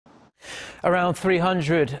Around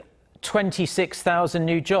 326,000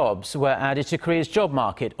 new jobs were added to Korea's job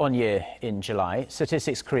market on year in July.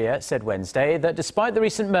 Statistics Korea said Wednesday that despite the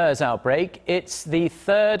recent MERS outbreak, it's the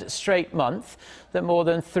third straight month that more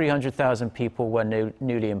than 300,000 people were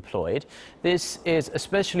newly employed. This is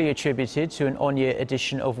especially attributed to an on-year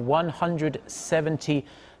addition of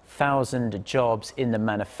 170,000 jobs in the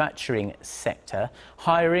manufacturing sector.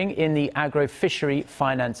 Hiring in the agrofishery,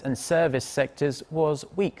 finance and service sectors was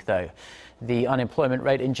weak, though. The unemployment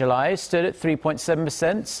rate in July stood at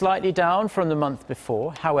 3.7%, slightly down from the month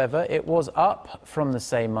before. However, it was up from the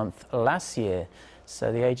same month last year.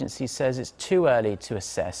 So the agency says it's too early to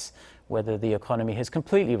assess whether the economy has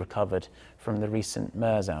completely recovered from the recent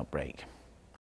MERS outbreak.